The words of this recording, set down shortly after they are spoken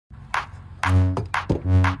All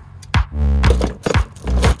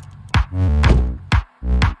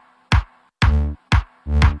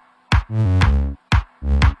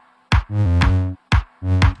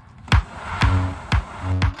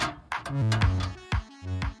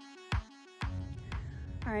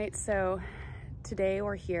right, so today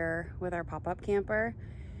we're here with our pop-up camper.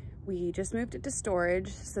 We just moved it to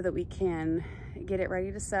storage so that we can get it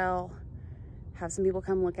ready to sell, have some people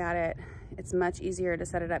come look at it. It's much easier to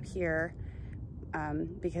set it up here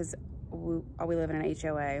because we live in an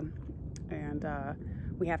HOA and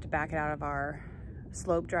we have to back it out of our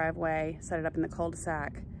slope driveway, set it up in the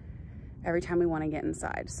cul-de-sac every time we want to get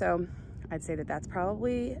inside. So I'd say that that's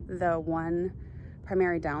probably the one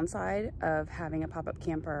primary downside of having a pop-up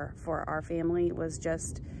camper for our family, was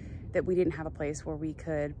just that we didn't have a place where we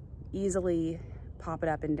could easily pop it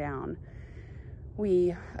up and down.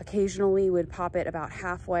 We occasionally would pop it about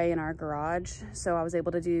halfway in our garage, so I was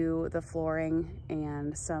able to do the flooring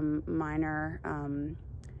and some minor,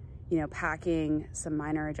 packing, some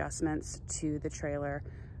minor adjustments to the trailer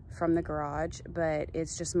from the garage, but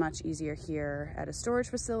it's just much easier here at a storage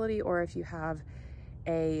facility, or if you have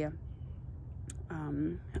a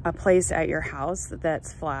place at your house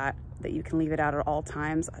that's flat that you can leave it out at all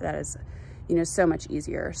times. That is, so much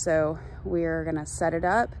easier. So we're gonna set it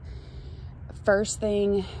up. First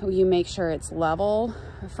thing, you make sure it's level,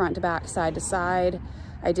 front to back, side to side.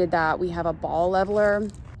 I did that. We have a ball leveler.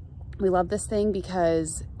 We love this thing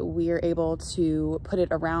because we are able to put it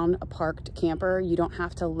around a parked camper. You don't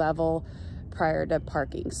have to level prior to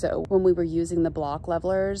parking. So when we were using the block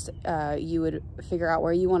levelers, you would figure out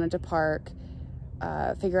where you wanted to park,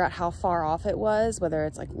 figure out how far off it was, whether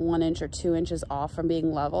it's like 1 inch or 2 inches off from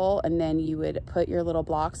being level, and then you would put your little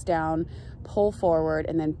blocks down, pull forward,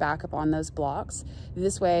 and then back up on those blocks.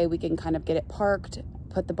 This way we can kind of get it parked,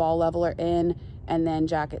 put the ball leveler in, and then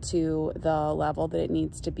jack it to the level that it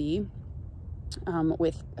needs to be.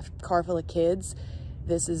 With a car full of kids,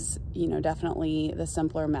 this is, definitely the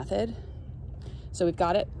simpler method. So we've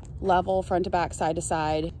got it level, front to back, side to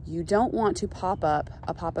side. You don't want to pop up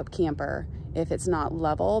a pop-up camper if it's not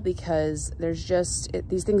level, because there's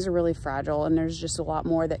these things are really fragile, and there's just a lot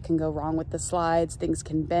more that can go wrong with the slides. Things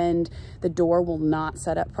can bend. The door will not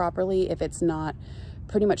set up properly if it's not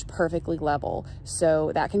pretty much perfectly level.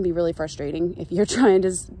 So that can be really frustrating if you're trying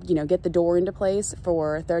to, get the door into place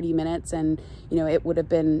for 30 minutes, and, it would have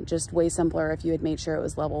been just way simpler if you had made sure it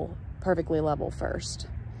was level, perfectly level first.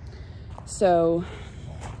 So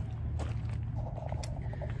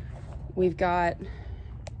we've got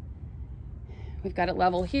it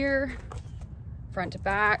level here, front to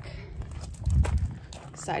back,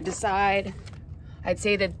 side to side. I'd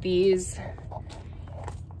say that these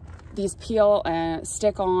peel and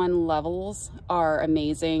stick-on levels are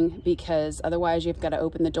amazing, because otherwise you've got to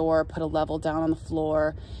open the door, put a level down on the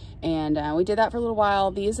floor. And we did that for a little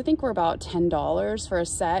while. These, I think, were about $10 for a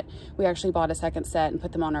set. We actually bought a second set and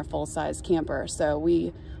put them on our full-size camper. So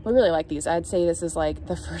we really like these. I'd say this is like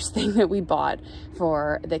the first thing that we bought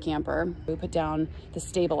for the camper. We put down the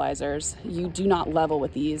stabilizers. You do not level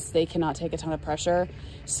with these. They cannot take a ton of pressure.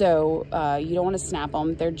 So you don't want to snap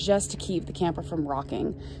them. They're just to keep the camper from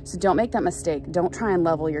rocking. So don't make that mistake. Don't try and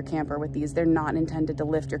level your camper with these. They're not intended to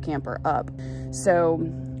lift your camper up. So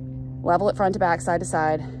level it front to back, side to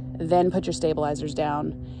side, then put your stabilizers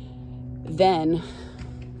down. Then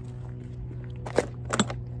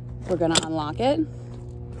we're gonna unlock it.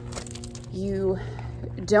 You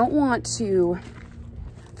don't want to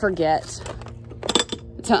forget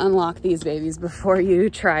to unlock these babies before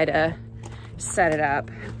you try to set it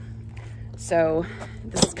up. So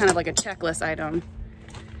this is kind of like a checklist item.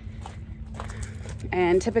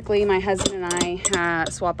 And typically my husband and I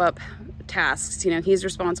swap up tasks. He's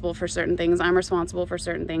responsible for certain things, I'm responsible for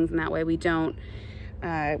certain things, and that way we don't,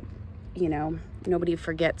 nobody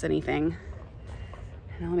forgets anything.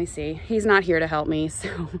 Now, let me see. He's not here to help me,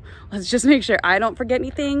 so let's just make sure I don't forget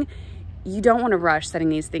anything. You don't want to rush setting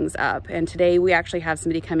these things up. And today we actually have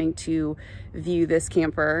somebody coming to view this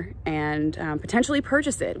camper and potentially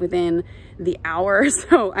purchase it within the hour.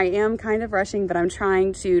 So I am kind of rushing, but I'm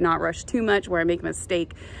trying to not rush too much where I make a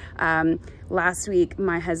mistake. Last week,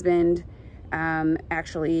 my husband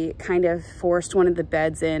actually kind of forced one of the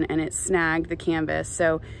beds in and it snagged the canvas.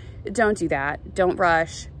 So don't do that. Don't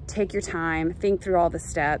rush. Take your time, think through all the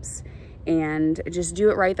steps, and just do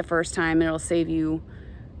it right the first time, and it'll save you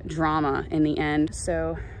drama in the end.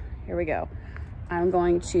 So here we go. I'm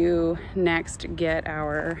going to next get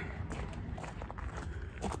our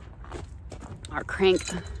crank.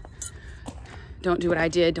 Don't do what I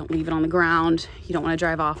did. Don't leave it on the ground. You don't want to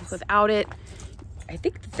drive off without it. I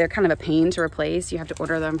think they're kind of a pain to replace. You have to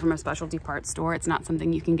order them from a specialty parts store. It's not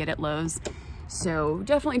something you can get at Lowe's. So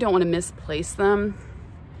definitely don't want to misplace them.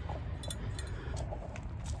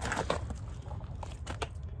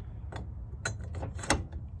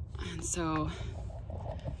 And so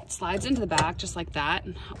it slides into the back just like that.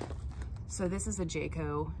 So this is a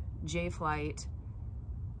Jayco Jayflight.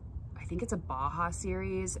 I think it's a Baja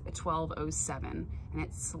series, a 1207, and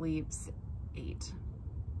it sleeps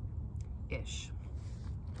 8-ish.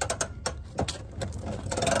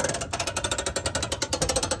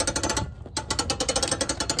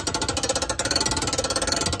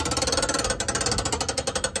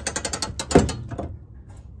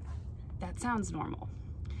 That sounds normal.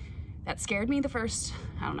 That scared me the first,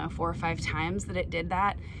 I don't know, 4 or 5 times that it did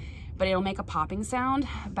that, but it'll make a popping sound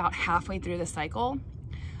about halfway through the cycle.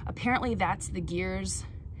 Apparently that's the gears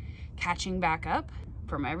catching back up.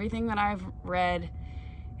 From everything that I've read,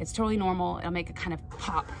 it's totally normal. It'll make a kind of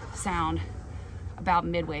pop sound about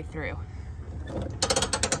midway through.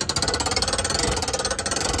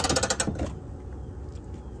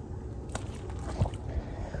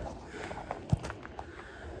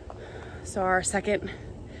 So our second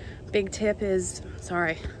big tip is,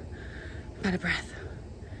 sorry, I'm out of breath.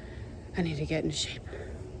 I need to get in shape.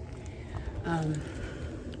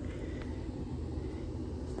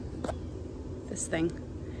 This thing,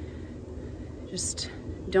 just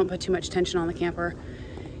don't put too much tension on the camper.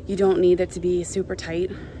 You don't need it to be super tight.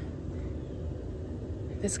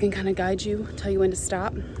 This can kind of guide you, tell you when to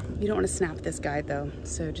stop. You don't want to snap this guide though,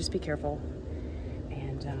 so just be careful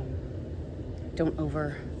and don't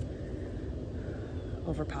over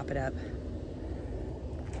pop it up.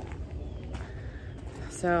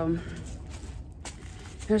 So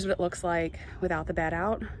here's what it looks like without the bed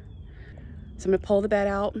out. So I'm gonna pull the bed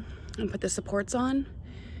out and put the supports on.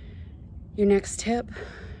 Your next tip,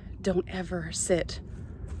 don't ever sit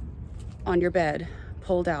on your bed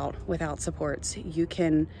pulled out without supports. You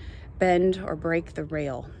can bend or break the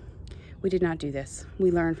rail. We did not do this.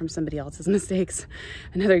 We learned from somebody else's mistakes.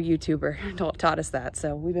 Another YouTuber taught us that.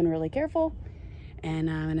 So we've been really careful, and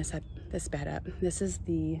I'm gonna set this bed up. This is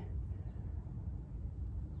the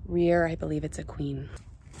rear, I believe it's a queen.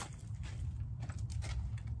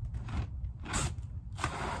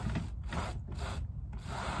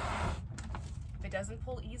 Doesn't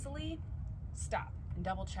pull easily, stop and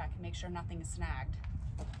double check and make sure nothing is snagged.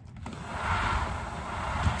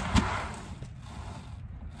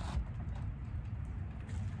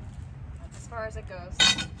 That's as far as it goes.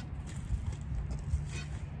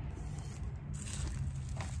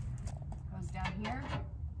 Goes down here.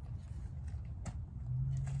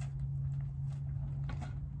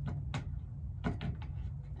 I'm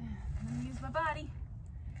gonna use my body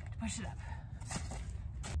to push it up.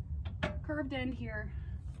 Curved end here,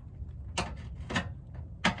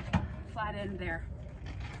 flat end there.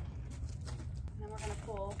 And then we're going to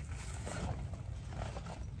pull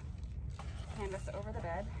canvas over the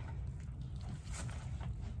bed.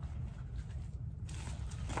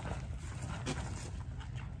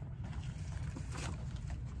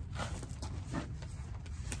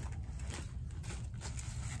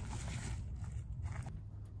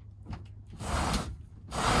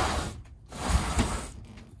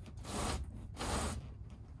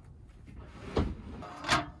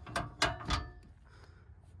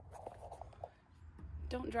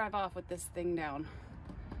 Don't drive off with this thing down.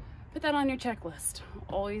 Put that on your checklist.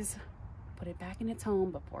 Always put it back in its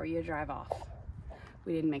home before you drive off.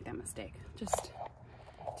 We didn't make that mistake. Just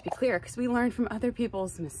to be clear, because we learned from other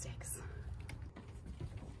people's mistakes.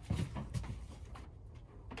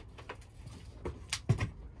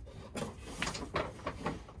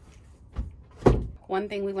 One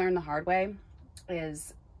thing we learned the hard way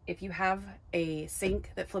is if you have a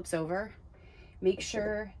sink that flips over, make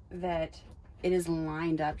sure that it is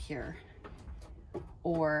lined up here,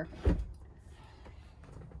 or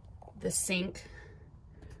the sink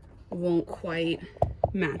won't quite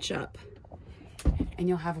match up and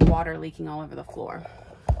you'll have water leaking all over the floor,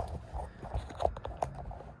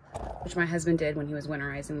 which my husband did when he was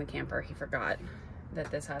winterizing the camper. He forgot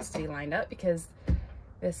that this has to be lined up because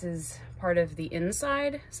this is part of the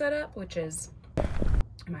inside setup, which is,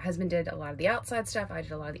 my husband did a lot of the outside stuff, I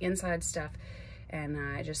did a lot of the inside stuff, and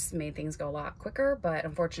it just made things go a lot quicker. But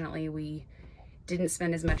unfortunately we didn't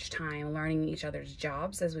spend as much time learning each other's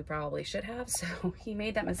jobs as we probably should have. So he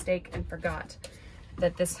made that mistake and forgot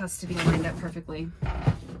that this has to be lined up perfectly.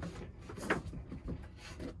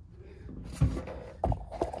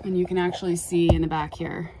 And you can actually see in the back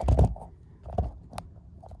here,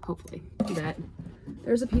 hopefully, that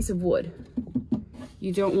there's a piece of wood.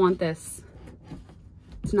 You don't want this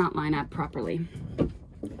to not line up properly.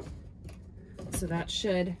 so that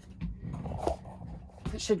should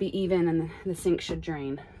be even, and the sink should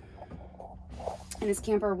drain. In this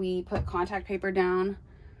camper, we put contact paper down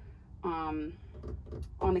on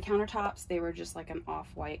the countertops. They were just like an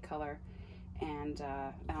off-white color, and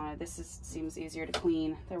seems easier to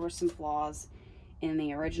clean. There were some flaws in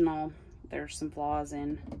the original. There's some flaws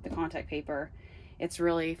in the contact paper. It's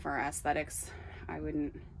really for aesthetics. I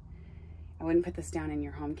wouldn't put this down in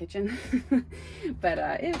your home kitchen, but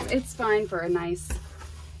it's fine for a nice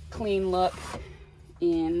clean look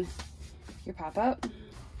in your pop-up.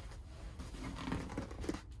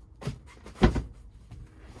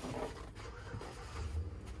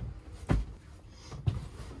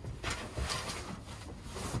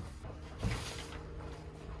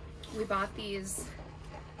 We bought these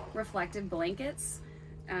reflective blankets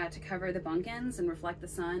to cover the bunk ends and reflect the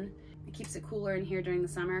sun. It keeps it cooler in here during the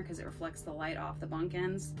summer because it reflects the light off the bunk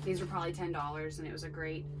ends. These were probably $10, and it was a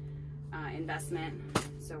great investment.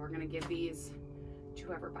 So we're gonna give these to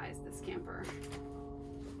whoever buys this camper.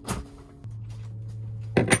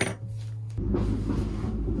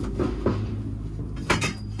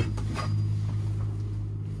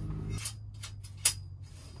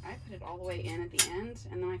 I put it all the way in at the end,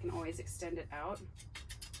 and then I can always extend it out.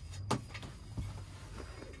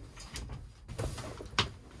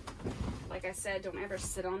 Like I said, don't ever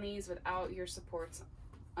sit on these without your supports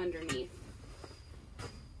underneath.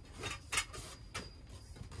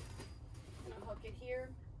 I'm gonna hook it here.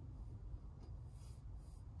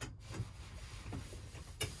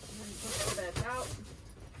 And then push the beds out.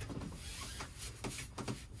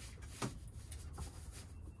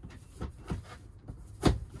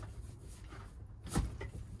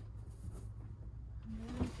 And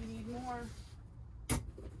then if you need more,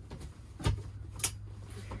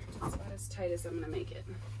 that's about as tight as I'm gonna make it.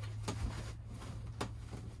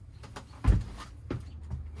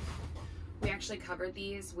 We actually covered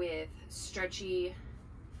these with stretchy,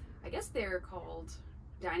 I guess they're called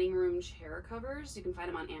dining room chair covers. You can find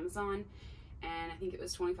them on Amazon, and I think it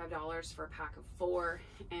was $25 for a pack of 4,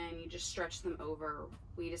 and you just stretch them over.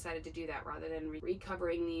 We decided to do that rather than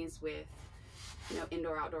recovering these with, you know,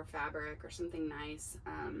 indoor-outdoor fabric or something nice.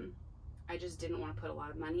 I just didn't want to put a lot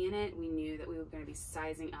of money in it. We knew that we were going to be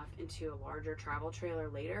sizing up into a larger travel trailer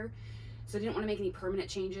later, so I didn't want to make any permanent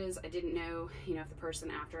changes. I didn't know, you know, if the person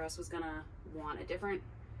after us was going to want a different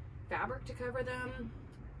fabric to cover them.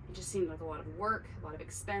 It just seemed like a lot of work, a lot of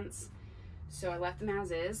expense. So I left them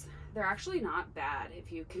as is. They're actually not bad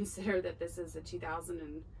if you consider that this is a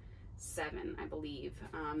 2007, I believe.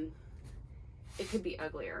 It could be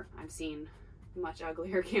uglier. I've seen much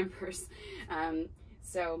uglier campers.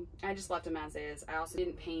 So I just left them as is. I also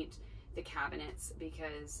didn't paint the cabinets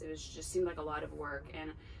because it was just seemed like a lot of work,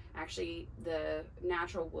 and actually the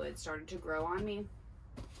natural wood started to grow on me.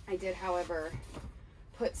 I did, however,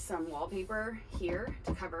 put some wallpaper here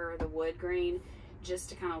to cover the wood grain just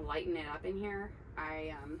to kind of lighten it up in here.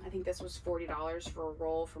 I think this was $40 for a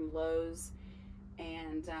roll from Lowe's,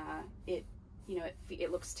 and it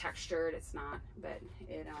looks textured. It's not, but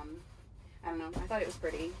it I don't know, I thought it was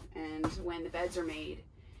pretty, and when the beds are made,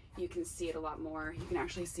 you can see it a lot more. You can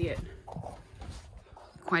actually see it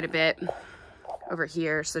quite a bit over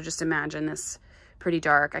here, so just imagine this pretty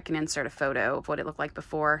dark. I can insert a photo of what it looked like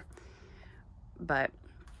before, but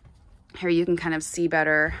here you can kind of see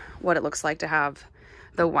better what it looks like to have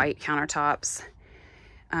the white countertops.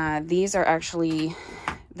 These are actually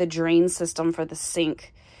the drain system for the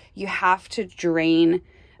sink. You have to drain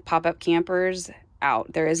pop-up campers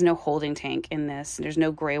out. There is no holding tank in this. There's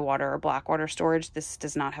no gray water or black water storage. This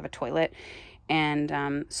does not have a toilet.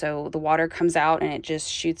 And so the water comes out and it just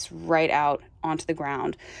shoots right out onto the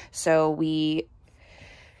ground. So we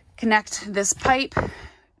connect this pipe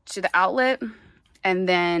to the outlet, and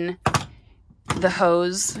then the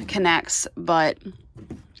hose connects, but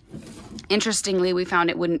interestingly, we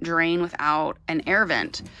found it wouldn't drain without an air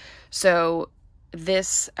vent. So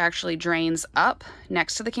this actually drains up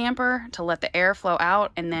next to the camper to let the air flow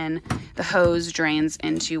out, and then the hose drains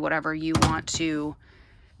into whatever you want to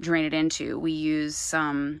drain it into. We use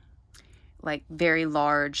some like very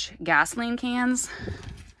large gasoline cans.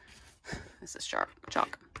 This is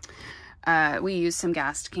chalk. We use some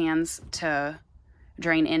gas cans to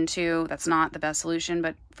drain into. That's not the best solution,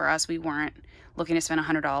 but for us, we weren't looking to spend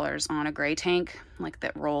 $100 on a gray tank like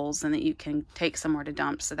that rolls and that you can take somewhere to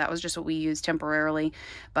dump. So that was just what we used temporarily,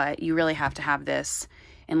 but you really have to have this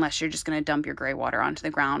unless you're just going to dump your gray water onto the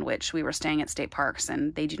ground, which we were staying at state parks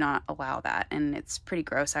and they do not allow that. And it's pretty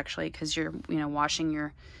gross actually, because you're, washing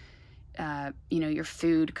your, your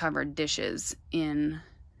food covered dishes in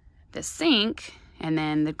the sink, And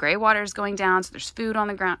then the gray water is going down, so there's food on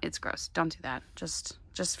the ground. It's gross. Don't do that. Just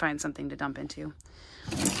find something to dump into.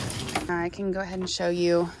 I can go ahead and show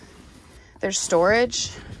you. There's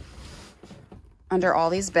storage under all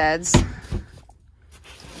these beds.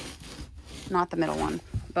 Not the middle one,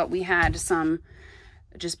 but we had some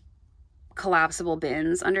just collapsible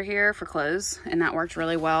bins under here for clothes, and that worked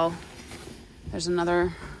really well. There's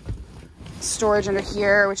another storage under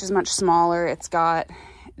here, which is much smaller. It's got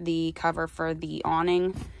the cover for the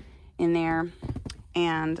awning in there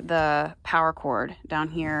and the power cord down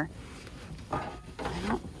here. I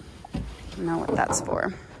don't know what that's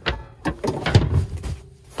for.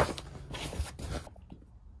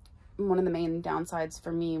 One of the main downsides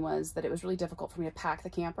for me was that it was really difficult for me to pack the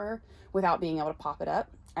camper without being able to pop it up.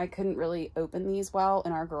 I couldn't really open these well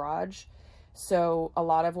in our garage, so a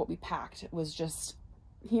lot of what we packed was just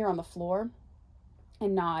here on the floor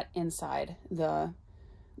and not inside the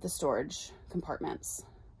storage compartments.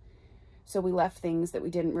 So we left things that we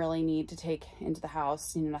didn't really need to take into the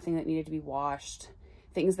house, you know, nothing that needed to be washed.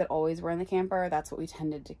 Things that always were in the camper, that's what we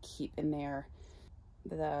tended to keep in there.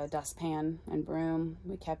 The dustpan and broom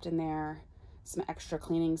we kept in there, some extra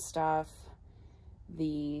cleaning stuff,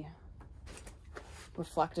 the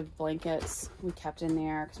reflective blankets we kept in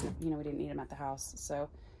there because, you know, we didn't need them at the house. So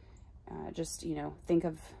just, you know, think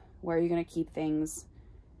of where you're going to keep things,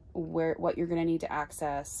 what you're going to need to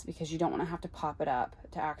access, because you don't want to have to pop it up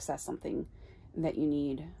to access something that you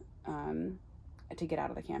need to get out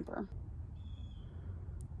of the camper.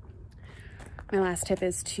 My last tip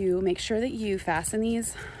is to make sure that you fasten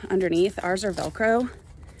these underneath. Ours are Velcro,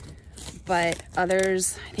 but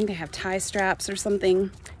others, I think they have tie straps or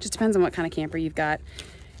something. Just depends on what kind of camper you've got.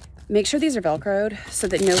 Make sure these are Velcroed so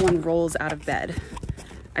that no one rolls out of bed.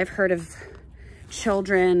 I've heard of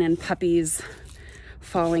children and puppies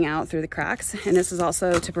falling out through the cracks, and this is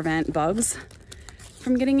also to prevent bugs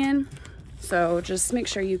from getting in. So just make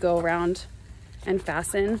sure you go around and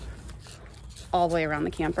fasten all the way around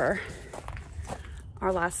the camper.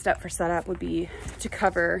 Our last step for setup would be to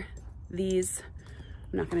cover these.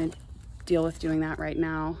 I'm not going to deal with doing that right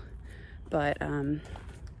now, but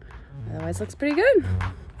otherwise looks pretty good.